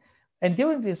here. And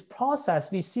during this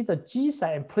process, we see the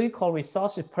GSAT and Precourt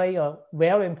resources play a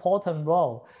very important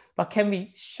role. But can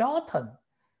we shorten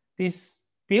this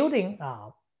building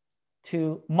up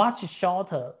to much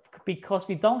shorter, because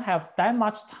we don't have that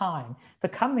much time? The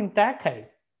coming decade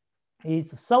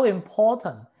is so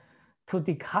important to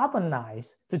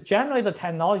decarbonize, to generate the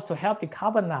technology to help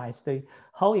decarbonize the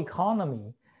whole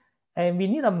economy. And we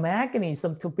need a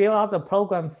mechanism to build out the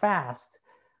program fast.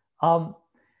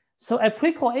 So at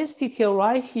Precourt Institute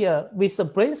right here, with the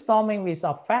brainstorming with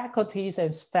our faculties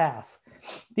and staff,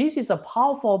 This is a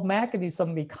powerful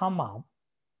mechanism we come up.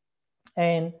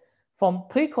 And from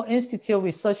Precourt Institute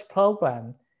research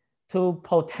program to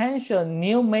potential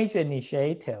new major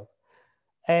initiative.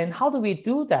 And how do we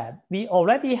do that? We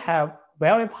already have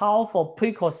very powerful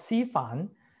Precourt C fund,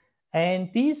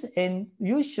 and these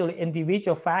usually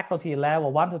individual faculty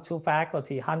level, 1 to 2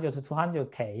 faculty, 100 to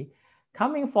 200K,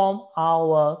 coming from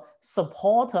our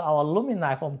supporter, our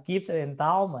alumni from gifts and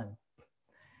endowment.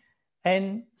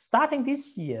 And starting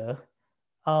this year,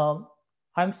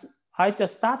 I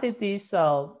just started this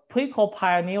Precourt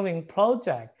pioneering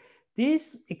project.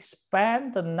 This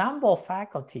expand the number of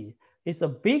faculty. It's a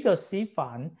bigger C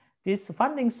fund. This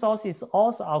funding source is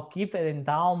also our gift and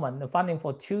endowment, the funding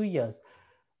for 2 years.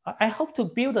 I hope to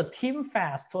build a team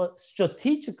fast to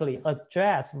strategically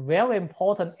address very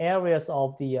important areas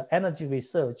of the energy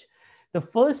research. The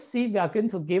first seed we are going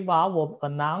to give out, will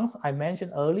announce, I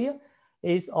mentioned earlier,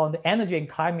 is on the energy and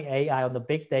climate AI on the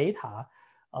big data.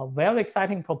 A very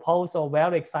exciting proposal,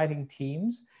 very exciting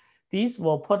teams. These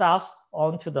will put us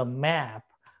onto the map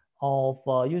of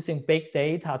using big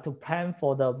data to plan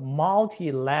for the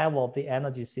multi-level of the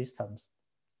energy systems.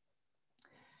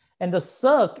 And the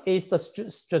SLAC is the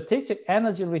Strategic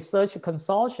Energy Research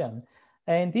Consortium.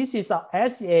 And this is our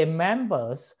SEA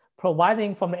members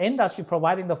providing from the industry,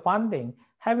 providing the funding,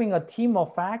 having a team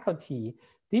of faculty.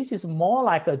 This is more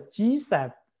like a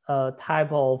GSAT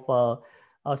type of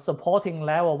supporting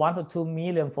level, 1 to 2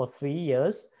 million for 3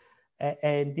 years.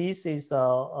 And this is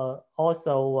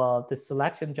also the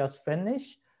selection just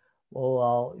finished.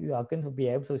 Well, you are going to be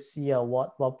able to see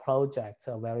what projects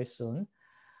very soon.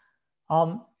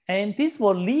 And this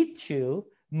will lead to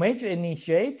major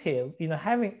initiative,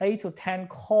 having 8 to 10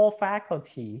 core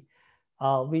faculty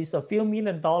with a few $1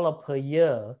 million per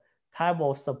year type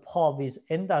of support with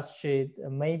industry,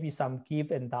 maybe some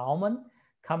gift endowment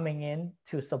coming in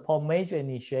to support major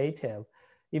initiative,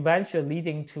 eventually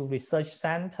leading to research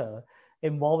center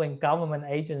involving government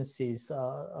agencies,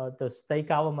 the state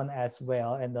government as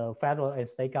well, and the federal and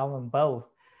state government both,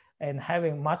 and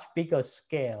having much bigger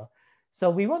scale. So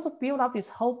we want to build up this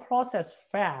whole process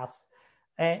fast,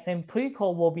 and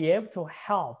Precourt will be able to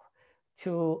help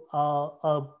to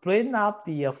bring up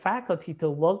the faculty to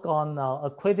work on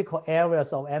critical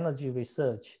areas of energy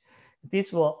research.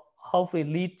 This will hopefully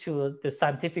lead to the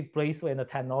scientific breakthrough in the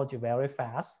technology very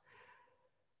fast.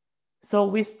 So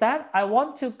with that, I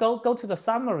want to go to the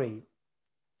summary.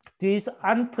 This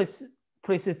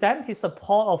unprecedented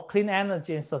support of clean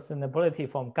energy and sustainability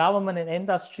from government and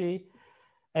industry,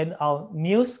 and our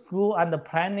new school under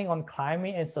planning on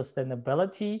climate and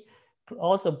sustainability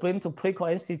also bring to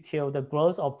Precourt Institute the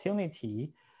growth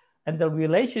opportunity. And the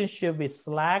relationship with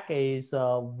SLAC is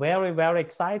very, very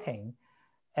exciting.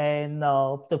 And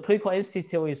the Precourt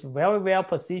Institute is very well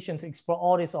positioned to explore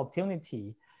all this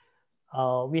opportunity.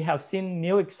 We have seen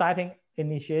new exciting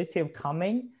initiative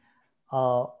coming,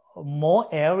 more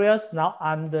areas now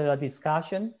under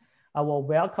discussion. I will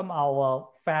welcome our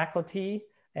faculty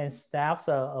and staff's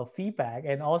feedback,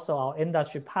 and also our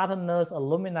industry partners,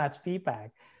 alumni's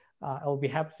feedback. I will be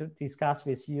happy to discuss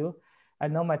with you. I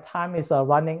know my time is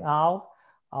running out.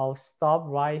 I'll stop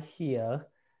right here.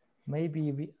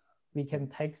 Maybe we can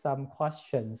take some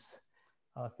questions.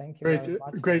 Thank you very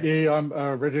much. Great, E. I'm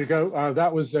ready to go.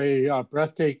 That was a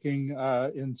breathtaking,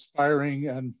 inspiring,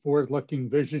 and forward-looking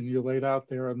vision you laid out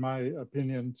there, in my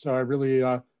opinion. So I really,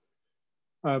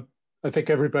 I think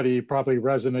everybody probably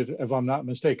resonated, if I'm not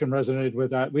mistaken, resonated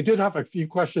with that. We did have a few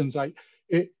questions.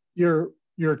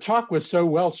 Your talk was so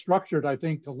well structured. I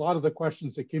think a lot of the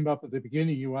questions that came up at the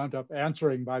beginning, you wound up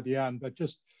answering by the end, but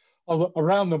just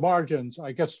around the margins,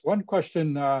 I guess one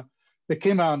question that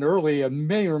came out early and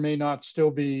may or may not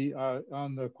still be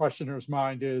on the questioner's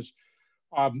mind is,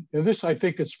 and this I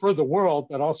think is for the world,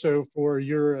 but also for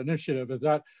your initiative, is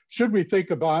that should we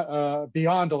think about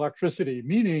beyond electricity?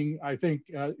 Meaning, I think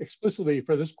explicitly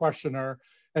for this questioner,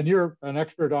 and you're an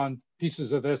expert on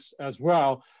pieces of this as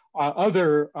well,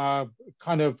 other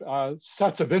kind of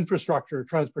sets of infrastructure,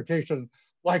 transportation,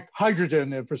 like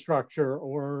hydrogen infrastructure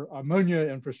or ammonia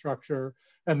infrastructure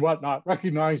and whatnot,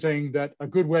 recognizing that a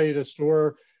good way to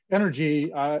store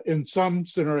energy in some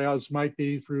scenarios might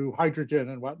be through hydrogen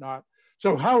and whatnot.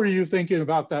 So how are you thinking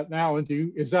about that now? And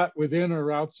is that within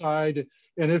or outside?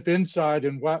 And if inside,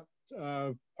 in what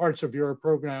parts of your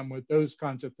program would those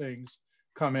kinds of things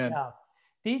come in? Yeah.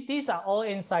 These are all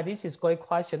inside. This is a great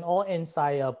question. All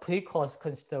inside Precourt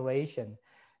consideration.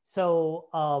 So,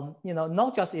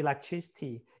 not just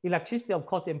electricity. Electricity, of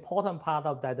course, important part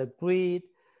of that. The grid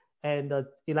and the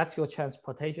electrical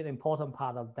transportation, important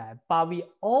part of that. But we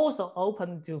also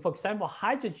open to, for example,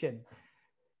 hydrogen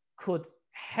could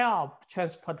help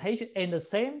transportation in the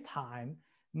same time,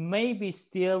 maybe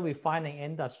still refining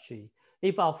industry.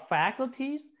 If our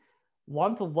faculties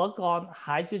want to work on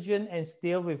hydrogen and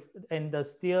the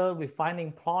steel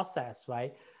refining process,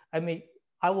 right? I mean,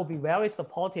 I will be very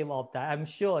supportive of that. I'm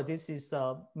sure this is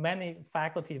many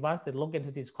faculty, once they look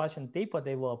into this question deeper,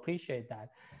 they will appreciate that.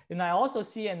 And I also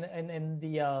see in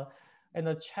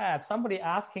the chat, somebody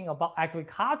asking about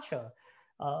agriculture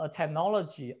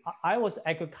technology. I was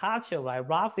agriculture, right?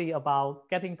 Roughly about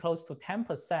getting close to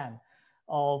 10%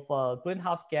 of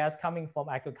greenhouse gas coming from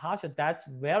agriculture. That's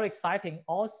very exciting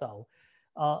also.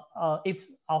 If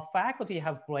our faculty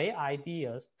have great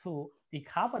ideas to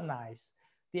decarbonize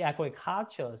the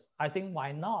agricultures, I think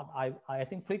why not? I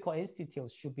think Precourt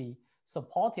Institute should be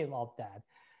supportive of that.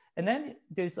 And then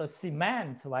there's a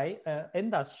cement, right,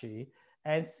 industry,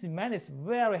 and cement is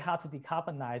very hard to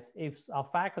decarbonize. If our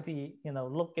faculty,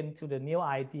 look into the new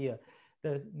idea,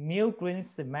 the new green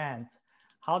cement,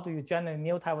 how do you generate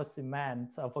new type of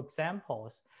cement, for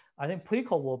examples? I think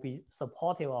Precourt will be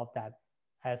supportive of that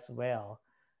as well.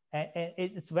 And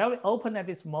it's very open at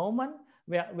this moment.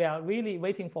 We are really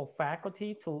waiting for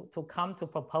faculty to come to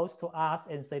propose to us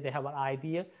and say they have an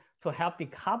idea to help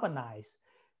decarbonize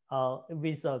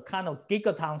with a kind of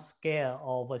gigaton scale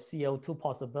of a CO2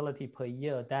 possibility per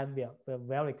year. Then we're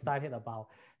very excited about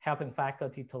helping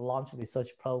faculty to launch research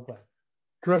program.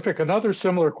 Terrific. Another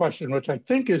similar question, which I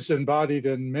think is embodied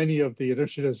in many of the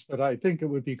initiatives, but I think it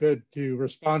would be good to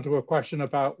respond to a question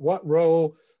about what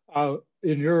role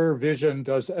in your vision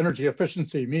does energy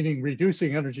efficiency, meaning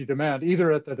reducing energy demand,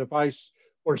 either at the device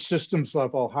or systems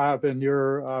level, have in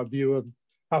your view of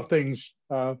how things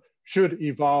should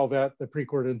evolve at the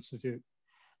Precourt Institute?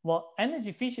 Well, energy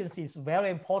efficiency is a very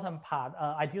important part.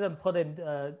 I didn't put it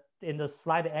in the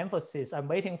slide emphasis. I'm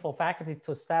waiting for faculty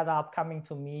to start up coming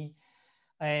to me.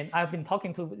 And I've been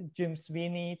talking to Jim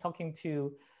Sweeney, talking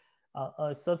to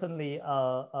certainly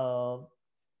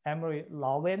Emery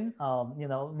Lowin,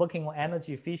 working on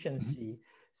energy efficiency.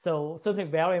 So certainly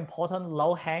very important,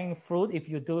 low-hanging fruit. If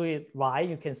you do it right,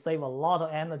 you can save a lot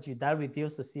of energy that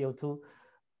reduce the CO2,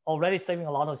 already saving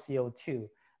a lot of CO2.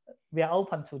 We are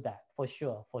open to that for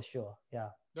sure, yeah.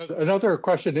 Another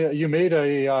question, you made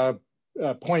a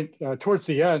point towards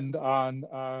the end on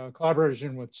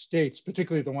collaboration with states,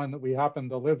 particularly the one that we happen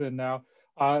to live in now.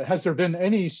 Has there been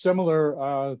any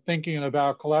similar thinking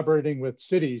about collaborating with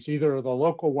cities, either the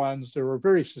local ones that were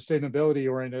very sustainability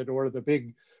oriented or the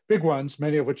big ones,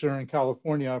 many of which are in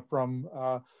California, from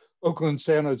Oakland,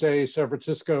 San Jose, San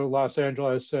Francisco, Los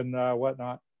Angeles, and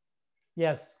whatnot?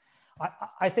 Yes,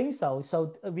 I think so.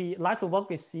 So we like to work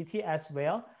with city as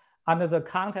well, under the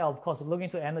context, of course, looking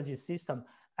to energy system,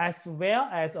 as well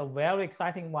as a very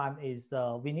exciting one is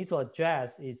we need to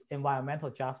address is environmental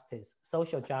justice,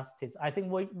 social justice. I think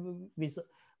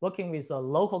working with a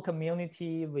local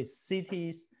community, with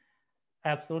cities,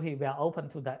 absolutely, we are open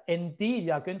to that. Indeed,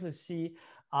 you are going to see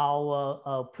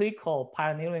our Precourt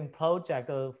pioneering project,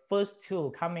 the first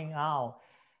two coming out,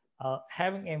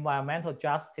 having environmental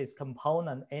justice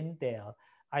component in there.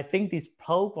 I think this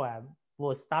program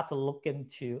will start to look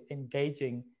into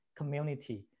engaging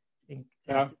community in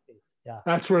cities. Yeah.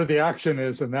 That's where the action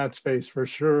is in that space, for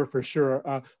sure.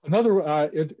 Another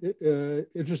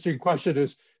interesting question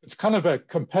is, it's kind of a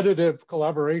competitive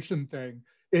collaboration thing.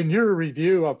 In your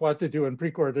review of what to do in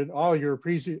Precourt and all your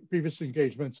previous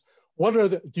engagements,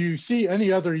 do you see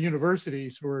any other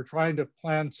universities who are trying to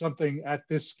plan something at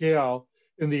this scale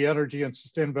in the energy and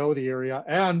sustainability area?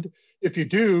 And if you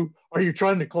do, are you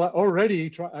trying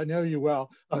to I know you well,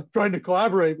 trying to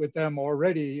collaborate with them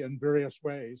already in various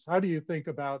ways? How do you think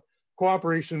about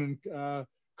cooperation and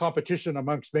competition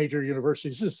amongst major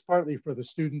universities? This is partly for the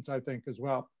students, I think, as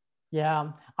well.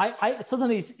 Yeah, I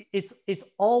certainly, it's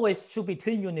always true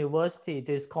between university,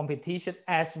 this competition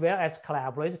as well as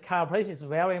collaboration. Collaboration is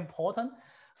very important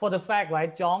for the fact,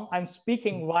 right, John, I'm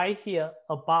speaking right here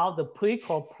about the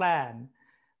Precourt plan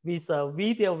with a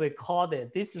video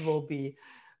recorded. This will be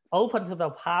open to the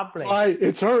public.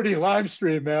 It's already live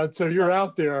streamed, man, so you're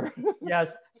out there.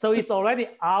 Yes, so it's already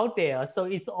out there. So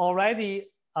it's already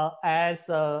as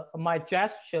my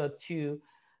gesture to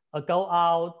go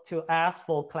out to ask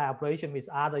for collaboration with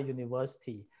other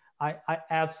universities. I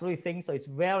absolutely think so. It's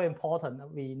very important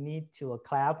that we need to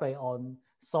collaborate on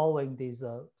solving this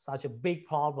such a big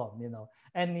problem.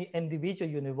 Any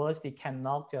individual university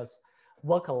cannot just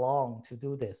work alone to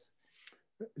do this.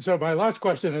 So my last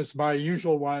question is my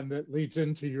usual one that leads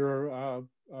into your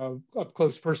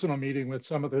up-close personal meeting with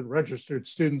some of the registered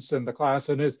students in the class,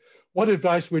 and is, what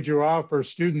advice would you offer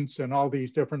students in all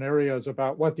these different areas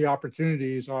about what the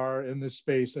opportunities are in this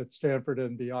space at Stanford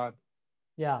and beyond?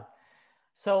 Yeah,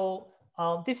 So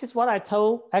this is what I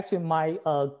told actually my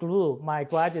group, my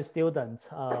graduate students,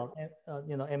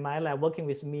 you know, in my lab working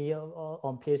with me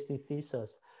on PhD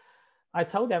thesis. I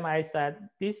told them, I said,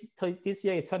 this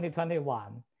year is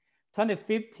 2021,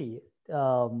 2050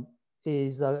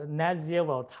 is a net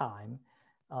zero time.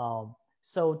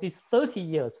 So these 30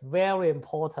 years, very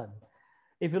important.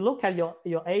 If you look at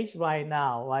your age right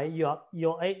now, right,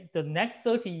 your age, the next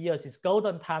 30 years is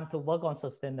golden time to work on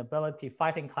sustainability,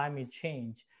 fighting climate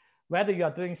change. Whether you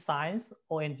are doing science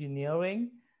or engineering,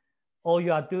 or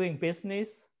you are doing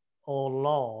business or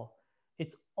law,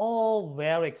 it's all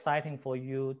very exciting for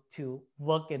you to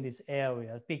work in this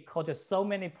area because there's so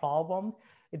many problems.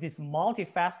 It is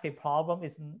multifaceted problem.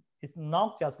 It's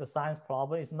not just the science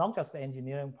problem. It's not just the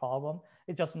engineering problem.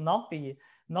 It's just not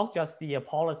just the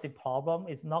policy problem.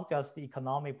 It's not just the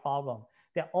economic problem.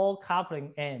 They're all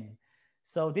coupling in.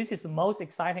 So this is the most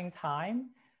exciting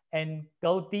time, and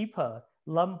go deeper,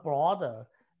 learn broader,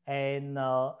 and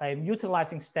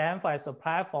utilizing Stanford as a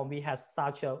platform. We have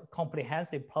such a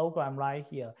comprehensive program right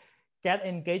here. Get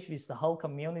engaged with the whole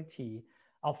community.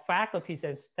 Our faculties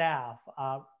and staff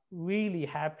are really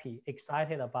happy,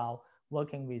 excited about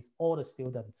working with all the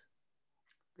students.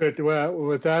 Good. Well,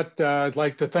 with that, I'd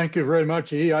like to thank you very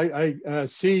much, Yi. I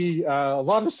see a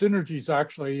lot of synergies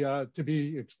actually to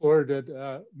be explored.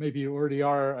 Maybe you already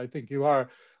are. I think you are.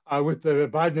 With the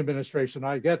Biden administration,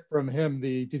 I get from him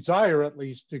the desire, at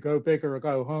least, to go big or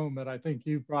go home. And I think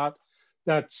you brought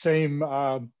that same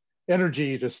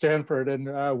energy to Stanford.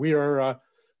 And we are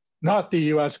not the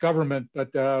US government,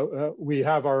 but we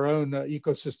have our own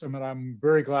ecosystem. And I'm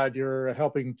very glad you're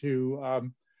helping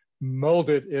to mold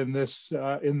it in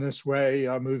this way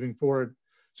moving forward.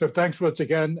 So thanks once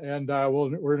again. And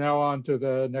we're now on to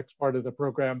the next part of the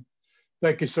program.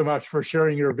 Thank you so much for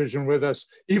sharing your vision with us,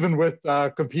 even with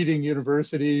competing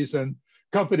universities and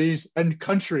companies and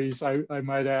countries, I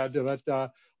might add.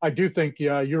 But I do think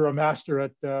you're a master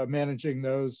at managing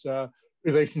those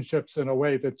relationships in a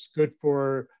way that's good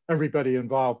for everybody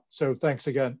involved. So thanks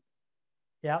again.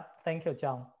 Yeah, thank you,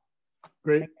 John.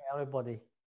 Great. Thank you, everybody.